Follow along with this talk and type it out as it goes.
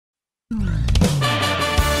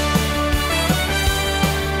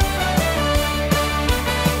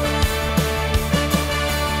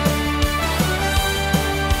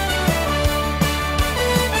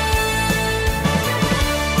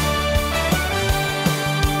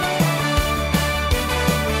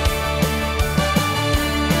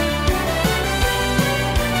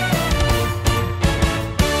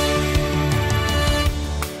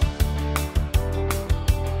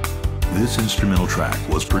track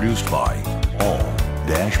was produced by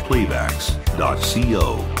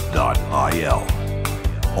all-playbacks.co.il.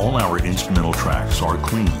 All our instrumental tracks are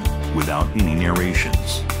clean, without any narrations.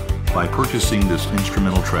 By purchasing this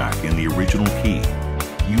instrumental track in the original key,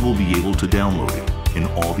 you will be able to download it in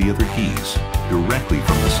all the other keys directly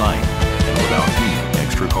from the site and without any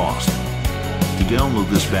extra cost. To download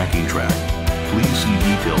this backing track, please see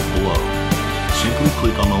details below. Simply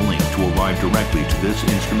click on the link to arrive directly to this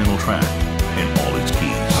instrumental track and all its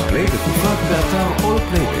keys. הפלייבק הופק באתר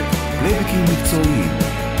all-playback, פלייבקים מקצועיים.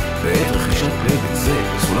 בעת רכישת פלייבק זה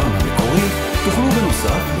בסולם המקורי, תוכלו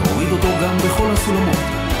בנוסף להוריד אותו גם בכל הסולמות,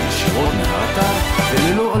 ישירות מהאתר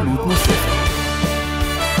וללא עלות נוספת.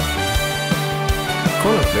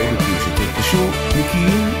 כל הפלייבקים שתרכשו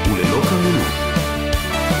נקיים וללא קרינות.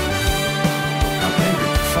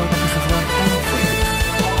 הפלייבק הופק בחברת all-playback.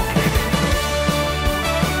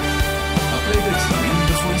 הפלייבק זמין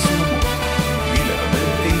בכל הסולמות, בלי לאבד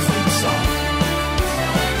איכות סאונד.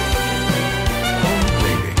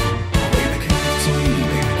 all-playback, פלייבקים מקצועיים.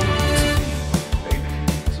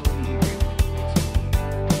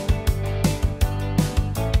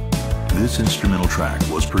 This instrumental track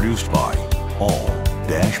was produced by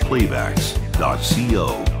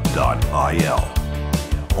all-playbacks.co.il.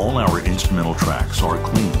 All our instrumental tracks are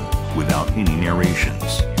clean, without any narrations.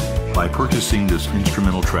 By purchasing this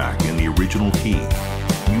instrumental track in the original key,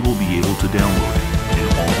 you will be able to download it in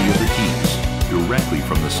all the other keys directly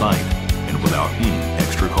from the site and without any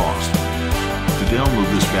extra cost. To download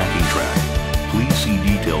this backing track, please see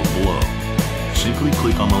details below. Simply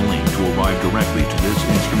click on the link to arrive directly to this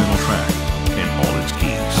instrumental track and all its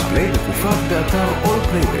keys. הפלייבק הופק באתר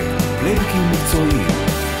all-playback, פלייבקים מקצועיים.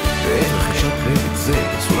 בעת רכישת פלייבק זה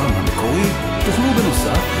בסולם המקורי, תוכלו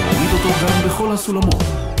בנוסף להוריד אותו גם בכל הסולמות,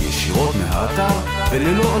 ישירות מהאתר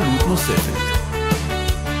וללא עלות נוספת.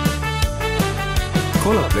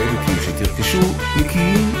 כל הפלייבקים שתרכשו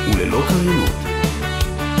נקיים וללא קרינות.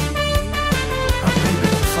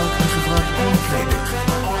 הפלייבק הופק בחברת all-playback.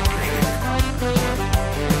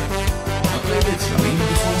 הפלייבק זמין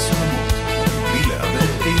בכל הסולמות, בלי לאבד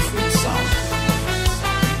איכות סאונד.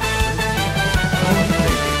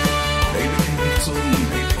 all-playback, פלייבקים מקצועיים.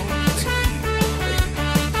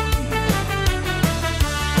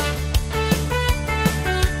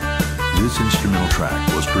 This instrumental track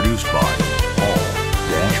was produced by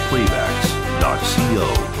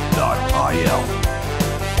all-playbacks.co.il.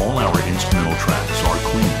 All our instrumental tracks are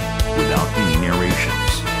clean, without any narrations.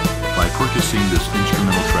 By purchasing this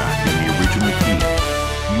instrumental track in the original key,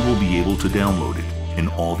 you will be able to download it in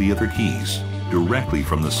all the other keys directly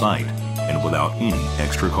from the site and without any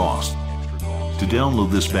extra cost. To download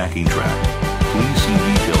this backing track, please see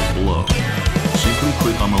details below. Simply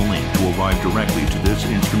click on the link to arrive directly to this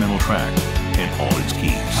instrumental track and all its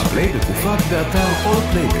keys. הפלייבק הופק באתר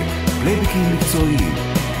all-playback, פלייבקים מקצועיים.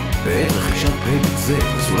 בעת רכישת פלייבק זה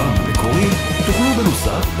בסולם המקורי, תוכלו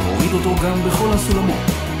בנוסף להוריד אותו גם בכל הסולמות,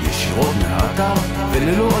 ישירות מהאתר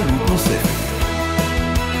וללא עלות נוספת.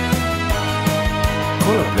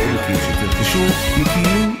 כל הפלייבקים שתרכשו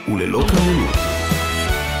נקיים וללא קרינות.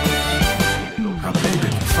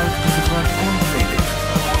 הפלייבק הופק בחברת all